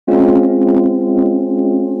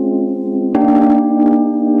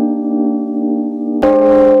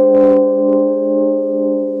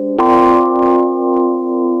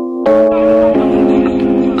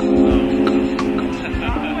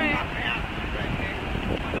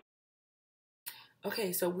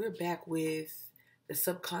Okay, so we're back with the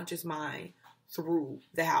subconscious mind through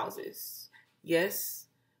the houses. Yes,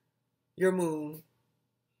 your moon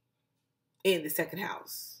in the second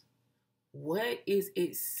house. What is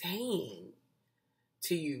it saying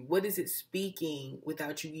to you? What is it speaking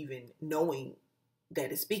without you even knowing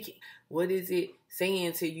that it's speaking? What is it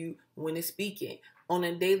saying to you when it's speaking on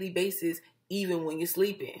a daily basis, even when you're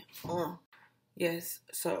sleeping? Yes,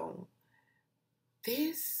 so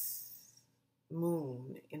this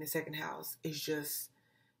moon in the second house is just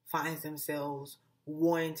finds themselves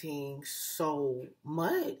wanting so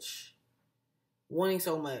much,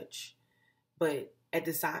 but at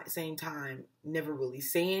the same time, never really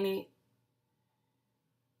saying it,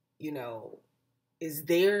 you know, is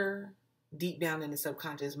there deep down in the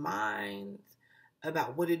subconscious mind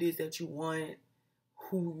about what it is that you want,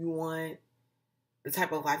 who you want, the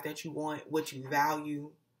type of life that you want, what you value.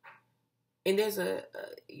 And there's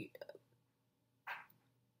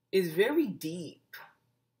it's very deep,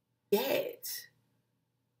 yet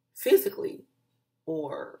physically,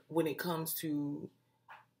 or when it comes to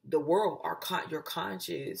the world, your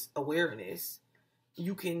conscious awareness,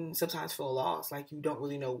 you can sometimes feel lost, like you don't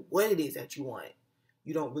really know what it is that you want.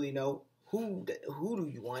 You don't really know who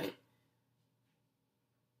do you want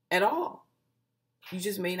at all. You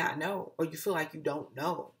just may not know, or you feel like you don't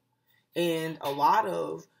know. And a lot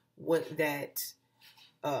of what that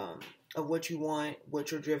of what you want,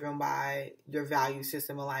 what you're driven by, your value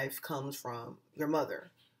system of life comes from your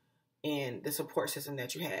mother and the support system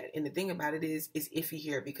that you had. And the thing about it is, it's iffy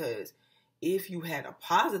here, because if you had a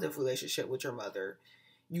positive relationship with your mother,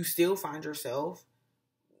 you still find yourself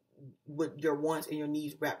with your wants and your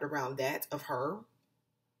needs wrapped around that of her.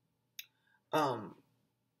 And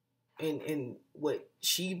what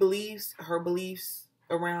she believes, her beliefs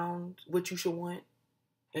around what you should want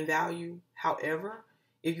and value. However,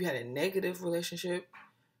 if you had a negative relationship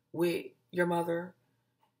with your mother,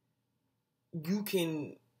 you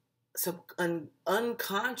can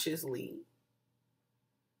unconsciously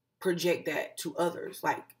project that to others,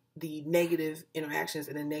 like the negative interactions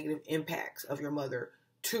and the negative impacts of your mother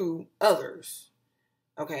to others.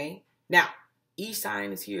 Okay? Now, each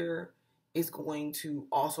sign is going to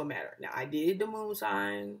also matter. Now, I did the moon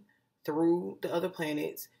sign through the other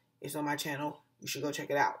planets. It's on my channel. You should go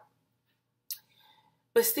check it out.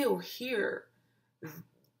 But still, here,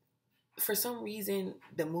 for some reason,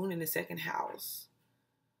 the moon in the second house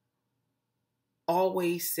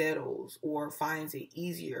always settles, or finds it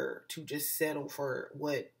easier to just settle for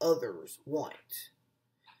what others want.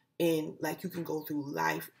 And like, you can go through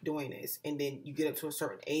life doing this, and then you get up to a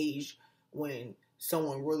certain age when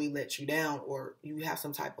someone really lets you down, or you have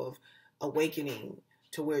some type of awakening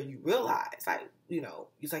to where you realize, like,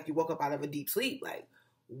 it's like you woke up out of a deep sleep, like,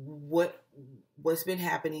 what's been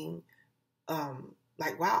happening,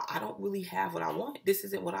 like, wow, I don't really have what I want. This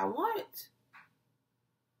isn't what I want.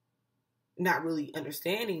 Not really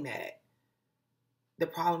understanding that the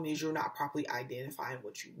problem is you're not properly identifying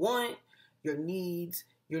what you want, your needs.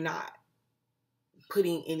 You're not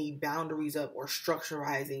putting any boundaries up or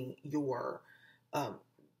structurizing your the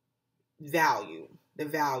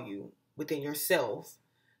value within yourself,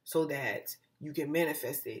 so that you can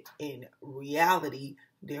manifest it in reality,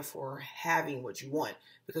 therefore having what you want.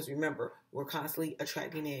 Because remember, we're constantly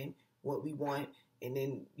attracting in what we want, and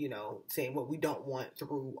then, saying what we don't want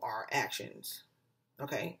through our actions.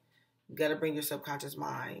 Okay? You got to bring your subconscious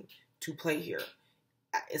mind to play here.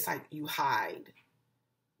 It's like you hide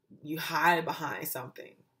behind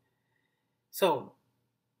something. So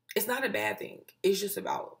it's not a bad thing. It's just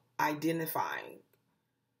about identifying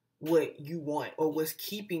what you want, or what's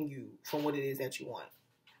keeping you from what it is that you want,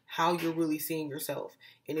 how you're really seeing yourself.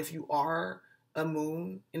 And if you are a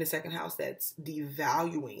moon in the second house that's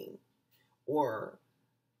devaluing, or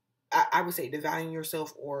I would say devaluing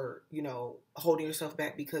yourself, or, holding yourself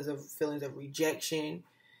back because of feelings of rejection,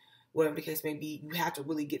 whatever the case may be, you have to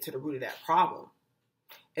really get to the root of that problem.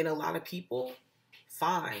 And a lot of people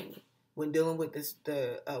find, when dealing with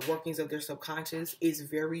the workings of their subconscious, it's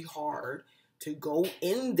very hard to go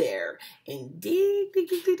in there and dig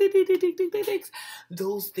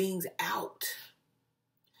those things out.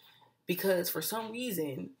 Because for some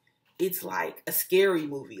reason, it's like a scary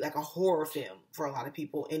movie, like a horror film for a lot of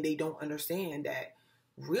people, and they don't understand that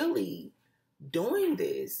really doing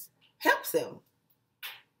this helps them.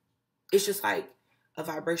 It's just like a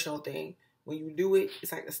vibrational thing. When you do it,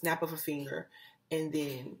 it's like a snap of a finger, and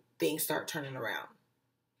then things start turning around.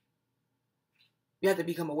 You have to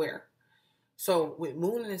become aware. So with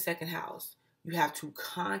moon in the second house, you have to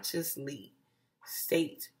consciously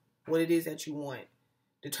state what it is that you want,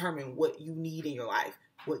 determine what you need in your life,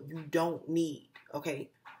 what you don't need, okay?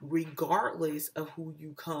 Regardless of who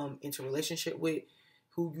you come into relationship with,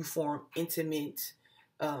 who you form intimate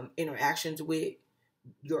interactions with,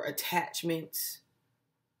 your attachments,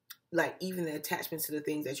 like even the attachments to the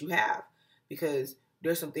things that you have, because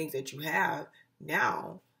there's some things that you have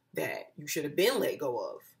now that you should have been let go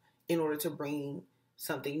of in order to bring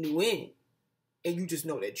something new in. And you just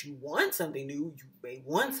know that you want something new, you may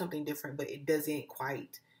want something different, but it doesn't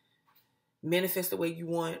quite manifest the way you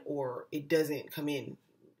want, or it doesn't come in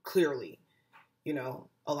clearly. You know,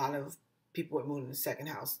 a lot of people with Moon in the second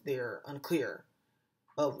house, they're unclear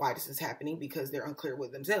of why this is happening because they're unclear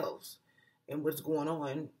with themselves and what's going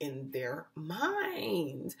on in their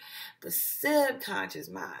minds, the subconscious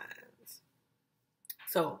minds.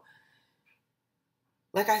 So,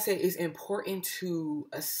 like I said, it's important to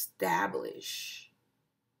establish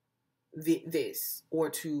this, or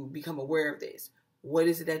to become aware of this. What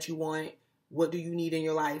is it that you want? What do you need in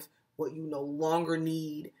your life? What you no longer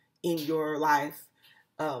need in your life?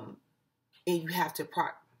 And you have to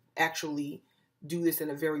actually do this in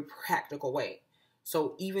a very practical way.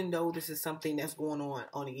 So even though this is something that's going on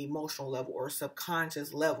an emotional level or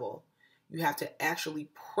subconscious level, you have to actually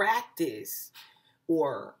practice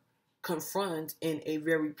or confront in a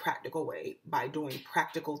very practical way by doing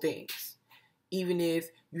practical things. Even if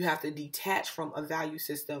you have to detach from a value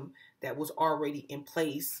system that was already in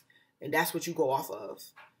place, and that's what you go off of.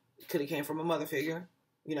 It could have came from a mother figure,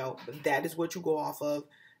 you know, but that is what you go off of.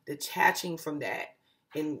 Detaching from that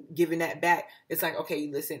and giving that back. It's like, okay,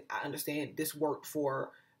 listen, I understand this worked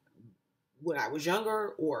for when I was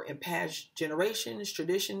younger or in past generations,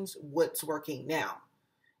 traditions. What's working now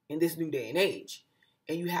in this new day and age?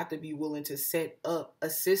 And you have to be willing to set up a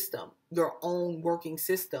system, your own working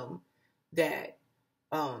system that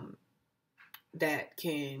that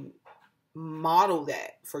can model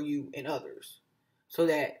that for you and others, so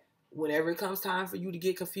that whenever it comes time for you to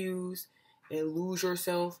get confused and lose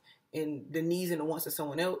yourself in the needs and the wants of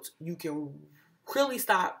someone else, you can really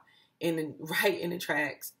stop right in the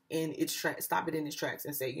tracks, and stop it in its tracks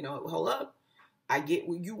and say, you know, hold up, I get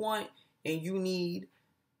what you want and you need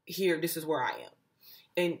here. This is where I am.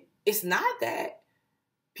 And it's not that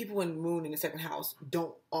people in the Moon in the second house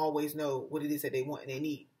don't always know what it is that they want and they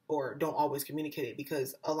need, or don't always communicate it,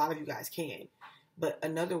 because a lot of you guys can. But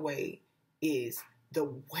another way is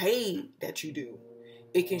the way that you do.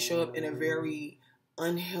 It can show up in a very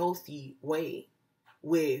unhealthy way,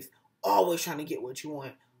 with always trying to get what you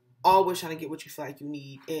want, always trying to get what you feel like you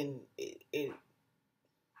need,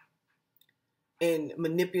 and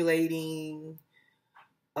manipulating,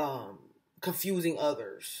 confusing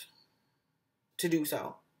others to do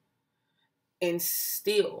so. And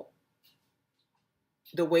still,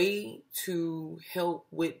 the way to help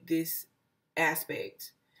with this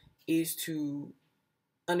aspect is to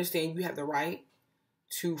understand you have the right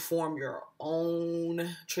to form your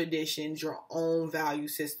own traditions, your own value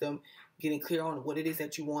system, getting clear on what it is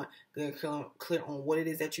that you want, getting clear on what it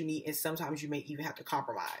is that you need, and sometimes you may even have to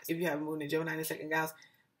compromise. If you have a Moon in Gemini in the second house,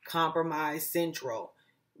 compromise central.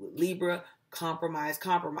 With Libra, compromise.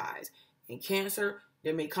 In Cancer,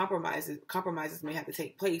 there may compromises may have to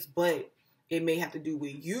take place, but it may have to do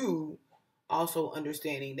with you also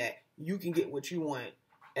understanding that you can get what you want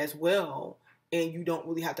as well, and you don't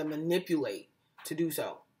really have to manipulate to do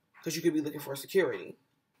so, because you could be looking for security.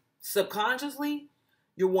 Subconsciously,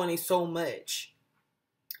 you're wanting so much,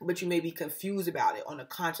 but you may be confused about it on a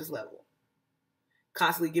conscious level,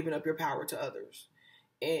 constantly giving up your power to others.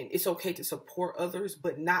 And it's okay to support others,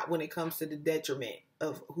 but not when it comes to the detriment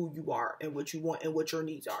of who you are and what you want and what your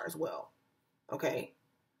needs are as well. Okay?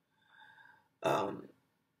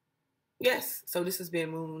 Yes, so this has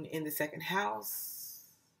been Moon in the second house,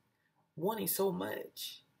 wanting so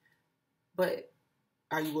much, but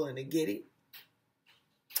are you willing to get it?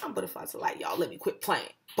 I'm Butterfly Light, y'all. Let me quit playing.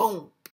 Boom.